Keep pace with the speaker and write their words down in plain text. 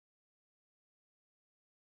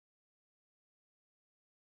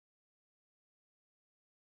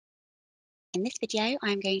In this video,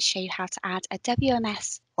 I'm going to show you how to add a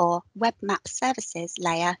WMS or Web Map Services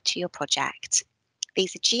layer to your project.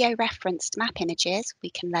 These are geo-referenced map images we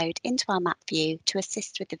can load into our map view to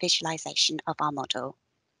assist with the visualization of our model.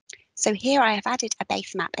 So here I have added a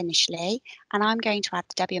base map initially, and I'm going to add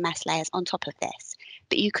the WMS layers on top of this.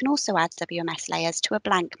 But you can also add WMS layers to a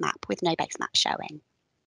blank map with no base map showing.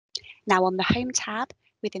 Now on the Home tab,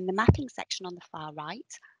 within the Mapping section on the far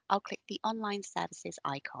right, I'll click the Online Services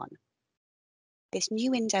icon. This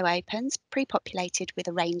new window opens, pre-populated with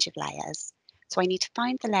a range of layers. So I need to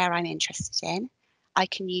find the layer I'm interested in. I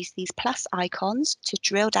can use these plus icons to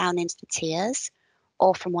drill down into the tiers,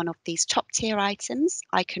 or from one of these top tier items,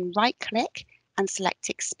 I can right click and select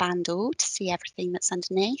Expand All to see everything that's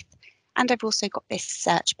underneath. And I've also got this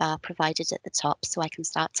search bar provided at the top, so I can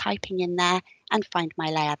start typing in there and find my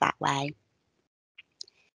layer that way.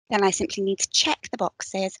 Then I simply need to check the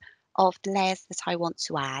boxes of the layers that I want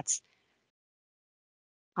to add.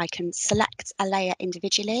 I can select a layer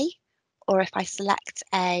individually, or if I select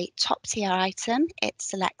a top tier item, it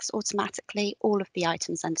selects automatically all of the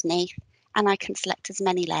items underneath, and I can select as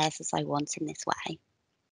many layers as I want in this way.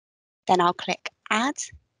 Then I'll click Add.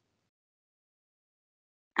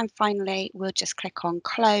 And finally, we'll just click on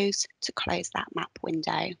Close to close that map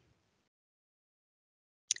window.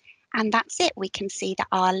 And that's it. We can see that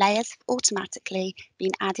our layers have automatically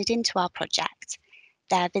been added into our project.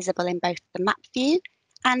 They're visible in both the map view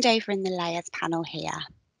and over in the Layers panel here.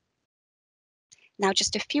 Now,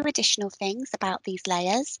 just a few additional things about these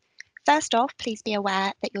layers. First off, please be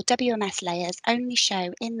aware that your WMS layers only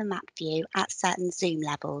show in the map view at certain zoom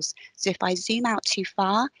levels. So if I zoom out too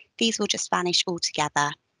far, these will just vanish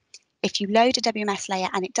altogether. If you load a WMS layer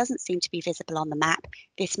and it doesn't seem to be visible on the map,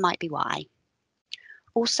 this might be why.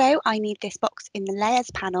 Also, I need this box in the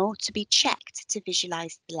Layers panel to be checked to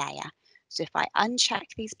visualize the layer. So if I uncheck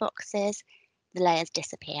these boxes, the layers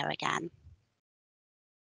disappear again.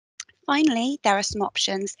 Finally, there are some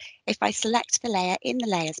options if I select the layer in the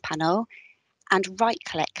Layers panel and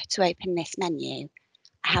right-click to open this menu.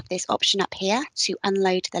 I have this option up here to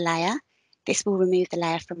unload the layer. This will remove the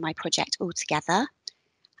layer from my project altogether.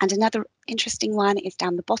 And another interesting one is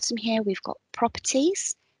down the bottom here, we've got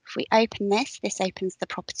Properties. If we open this, this opens the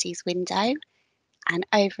Properties window. And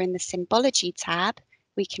over in the Symbology tab,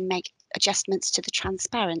 we can make adjustments to the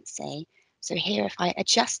transparency. So here, if I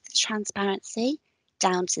adjust the transparency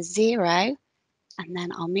down to 0, and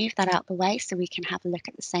then I'll move that out the way so we can have a look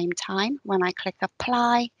at the same time. When I click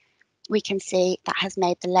Apply, we can see that has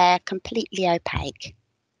made the layer completely opaque.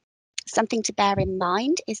 Something to bear in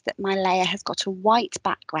mind is that my layer has got a white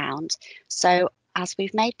background. So as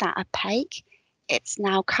we've made that opaque, it's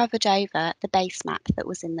now covered over the base map that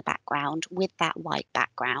was in the background with that white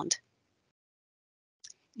background.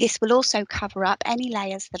 This will also cover up any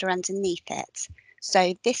layers that are underneath it.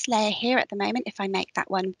 So this layer here at the moment, if I make that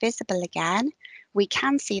one visible again, we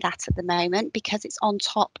can see that at the moment because it's on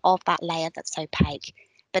top of that layer that's opaque.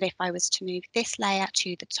 But if I was to move this layer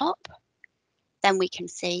to the top, then we can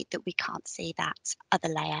see that we can't see that other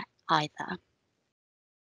layer either.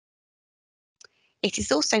 It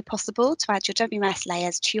is also possible to add your WMS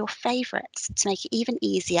layers to your favourites to make it even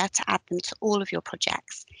easier to add them to all of your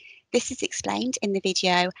projects. This is explained in the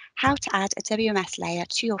video how to add a WMS layer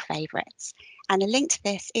to your favourites, and a link to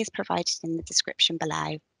this is provided in the description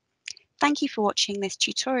below. Thank you for watching this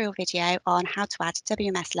tutorial video on how to add a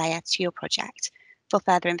WMS layer to your project. For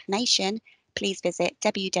further information, please visit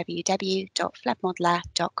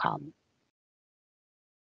www.flebmodeler.com.